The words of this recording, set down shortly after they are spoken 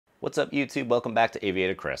What's up YouTube? Welcome back to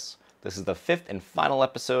Aviator Chris. This is the fifth and final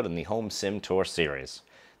episode in the Home Sim Tour series.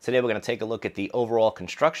 Today we're going to take a look at the overall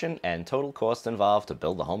construction and total cost involved to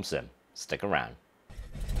build the home sim. Stick around.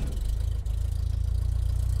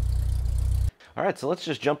 Alright, so let's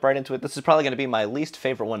just jump right into it. This is probably going to be my least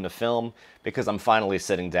favorite one to film because I'm finally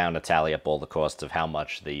sitting down to tally up all the costs of how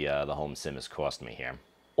much the home sim has cost me here.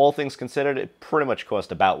 All things considered, it pretty much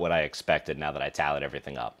cost about what I expected now that I tallied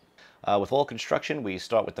everything up. With all construction, we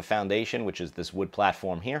start with the foundation, which is this wood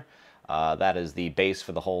platform here. That is the base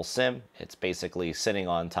for the whole sim. It's basically sitting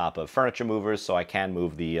on top of furniture movers, so I can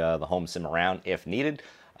move the home sim around if needed.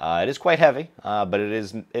 It is quite heavy, but it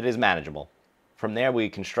is manageable. From there, we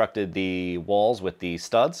constructed the walls with the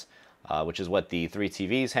studs, which is what the three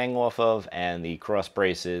TVs hang off of, and the cross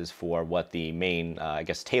braces for what the main, I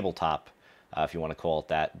guess, tabletop, if you want to call it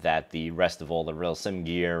that the rest of all the real sim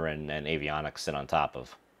gear and avionics sit on top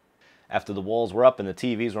of. After the walls were up and the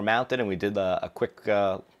TVs were mounted and we did a quick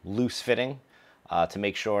loose fitting to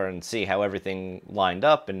make sure and see how everything lined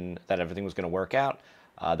up and that everything was going to work out,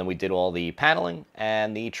 then we did all the paneling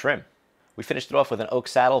and the trim. We finished it off with an oak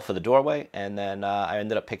saddle for the doorway, and then I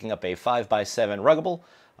ended up picking up a 5x7 ruggable.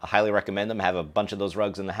 I highly recommend them. I have a bunch of those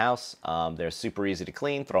rugs in the house. They're super easy to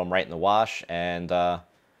clean, throw them right in the wash, and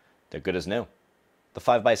they're good as new. The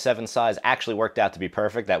 5x7 size actually worked out to be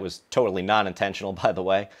perfect. That was totally non-intentional, by the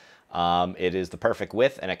way. It is the perfect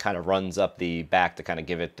width, and it kind of runs up the back to kind of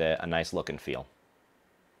give it a nice look and feel.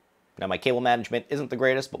 Now, my cable management isn't the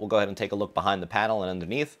greatest, but we'll go ahead and take a look behind the panel and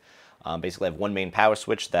underneath. Basically, I have one main power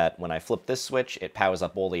switch that when I flip this switch, it powers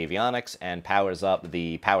up all the avionics and powers up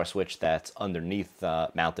the power switch that's underneath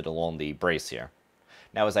mounted along the brace here.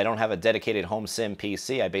 Now, as I don't have a dedicated home sim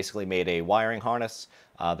PC, I basically made a wiring harness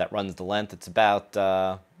that runs the length. It's about,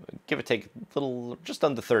 give or take, just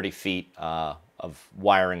under 30 feet of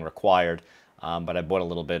wiring required, but I bought a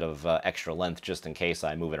little bit of extra length just in case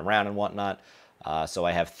I move it around and whatnot. So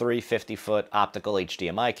I have three 50-foot optical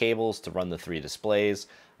HDMI cables to run the three displays,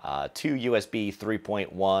 two USB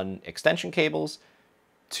 3.1 extension cables,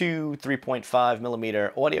 two 3.5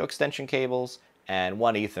 millimeter audio extension cables, and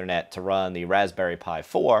one Ethernet to run the Raspberry Pi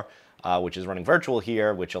 4, which is running virtual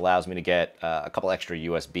here, which allows me to get a couple extra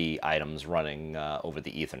USB items running over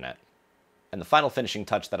the Ethernet. And the final finishing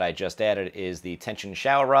touch that I just added is the tension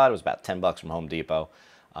shower rod. It was about 10 bucks from Home Depot.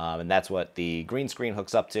 And that's what the green screen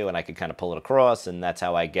hooks up to, and I could kind of pull it across, and that's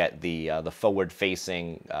how I get the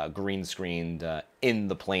forward-facing green screened in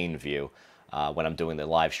the plane view when I'm doing the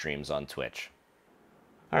live streams on Twitch.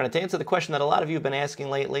 All right, to answer the question that a lot of you have been asking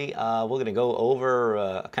lately, we're going to go over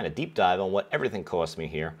a kind of deep dive on what everything cost me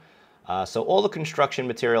here. So all the construction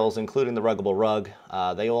materials, including the ruggable rug,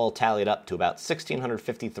 they all tallied up to about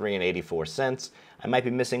 $1,653.84. I might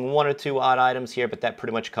be missing one or two odd items here, but that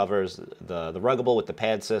pretty much covers the ruggable with the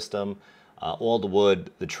pad system, all the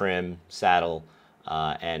wood, the trim, saddle,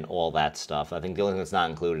 and all that stuff. I think the only thing that's not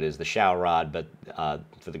included is the shower rod, but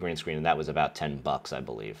for the green screen, and that was about 10 bucks, I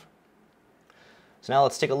believe. So now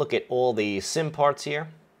let's take a look at all the sim parts here.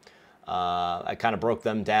 I kind of broke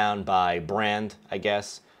them down by brand, I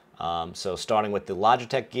guess. So starting with the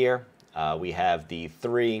Logitech gear, we have the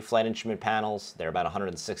three flight instrument panels. They're about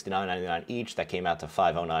 $169.99 each. That came out to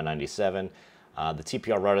 $509.97. The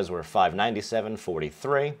TPR rudders were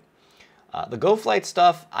 $597.43. The GoFlight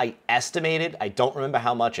stuff, I estimated. I don't remember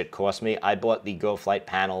how much it cost me. I bought the GoFlight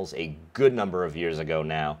panels a good number of years ago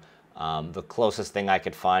now. The closest thing I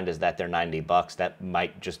could find is that they're 90 bucks. That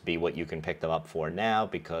might just be what you can pick them up for now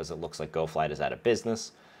because it looks like GoFlight is out of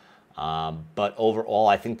business. But overall,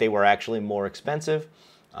 I think they were actually more expensive,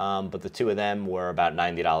 but the two of them were about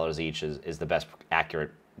 $90 each is the best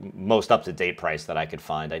accurate, most up-to-date price that I could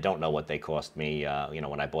find. I don't know what they cost me,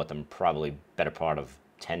 when I bought them, probably better part of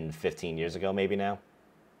 10, 15 years ago, maybe now.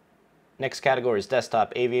 Next category is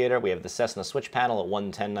Desktop Aviator. We have the Cessna Switch panel at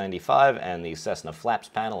 $110.95 and the Cessna Flaps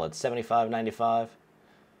panel at $75.95.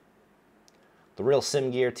 The Real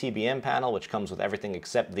Sim Gear TBM panel, which comes with everything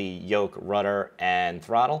except the yoke, rudder, and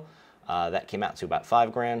throttle. That came out to about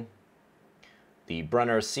 $5 grand. The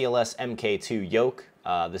Brunner CLS MK2 yoke.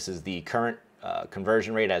 This is the current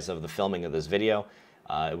conversion rate as of the filming of this video.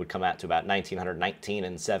 It would come out to about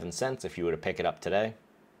 $1,919.07 if you were to pick it up today.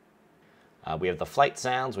 We have the Flight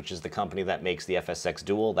Sounds, which is the company that makes the FSX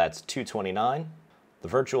Dual. That's $229. The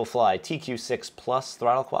Virtual Fly TQ6 Plus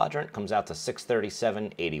throttle quadrant comes out to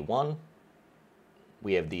 $637.81.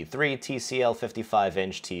 We have the three TCL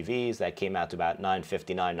 55-inch TVs. That came out to about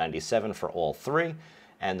 $959.97 for all three.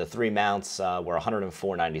 And the three mounts were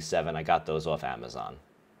 $104.97. I got those off Amazon.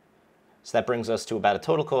 So that brings us to about a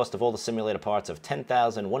total cost of all the simulator parts of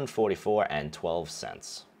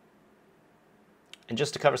 $10,144.12. And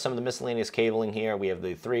just to cover some of the miscellaneous cabling here, we have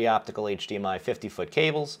the 3 optical HDMI 50-foot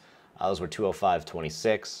cables. Those were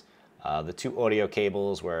 $205.26. The 2 audio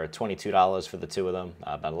cables were $22 for the 2 of them,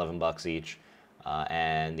 about $11 each.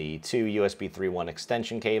 And the 2 USB 3.1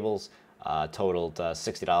 extension cables totaled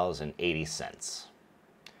 $60.80.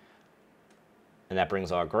 And that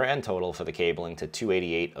brings our grand total for the cabling to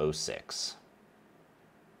 $288.06.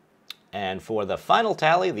 And for the final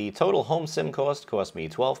tally, the total home sim cost me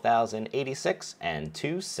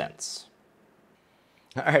 $12,086.02.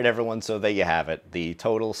 All right, everyone, so there you have it. The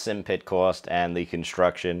total sim pit cost and the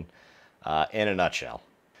construction in a nutshell.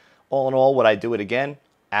 All in all, would I do it again?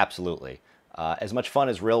 Absolutely. As much fun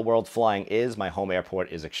as real-world flying is, my home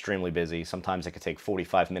airport is extremely busy. Sometimes it could take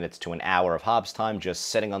 45 minutes to an hour of Hobbs time just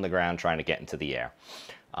sitting on the ground trying to get into the air.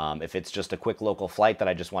 If it's just a quick local flight that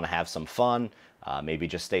I just want to have some fun, maybe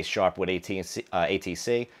just stay sharp with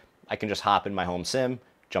ATC, I can just hop in my home sim,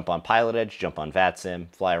 jump on Pilot Edge, jump on VATSIM,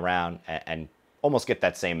 fly around, and almost get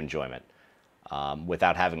that same enjoyment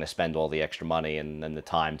without having to spend all the extra money and the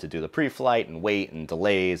time to do the pre-flight and wait and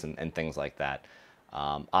delays and things like that.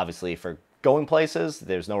 Obviously, for going places,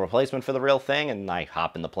 there's no replacement for the real thing, and I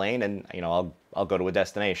hop in the plane and I'll go to a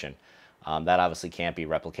destination. That obviously can't be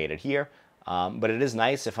replicated here. But it is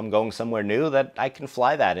nice if I'm going somewhere new that I can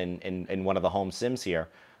fly that in one of the home sims here.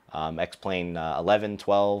 X-Plane 11,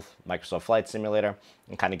 12, Microsoft Flight Simulator,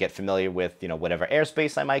 and kind of get familiar with whatever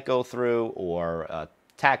airspace I might go through, or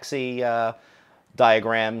taxi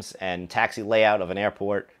diagrams and taxi layout of an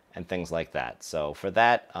airport and things like that. So for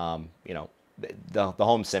that, the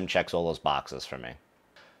home sim checks all those boxes for me.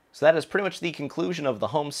 So that is pretty much the conclusion of the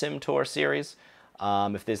Home Sim Tour series.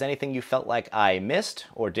 If there's anything you felt like I missed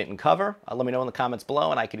or didn't cover, let me know in the comments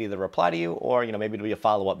below, and I could either reply to you or maybe do a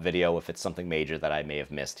follow-up video if it's something major that I may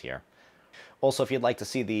have missed here. Also, if you'd like to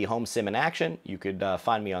see the home sim in action, you could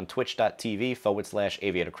find me on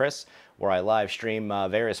twitch.tv/AviatorChris, where I live stream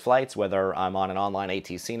various flights, whether I'm on an online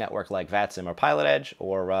ATC network like VATSIM or Pilot Edge,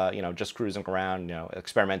 or just cruising around,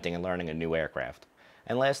 experimenting and learning a new aircraft.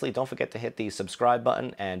 And lastly, don't forget to hit the subscribe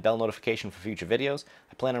button and bell notification for future videos.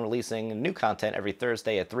 I plan on releasing new content every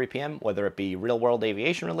Thursday at 3 p.m., whether it be real-world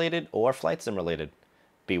aviation related or flight sim related.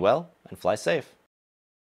 Be well and fly safe.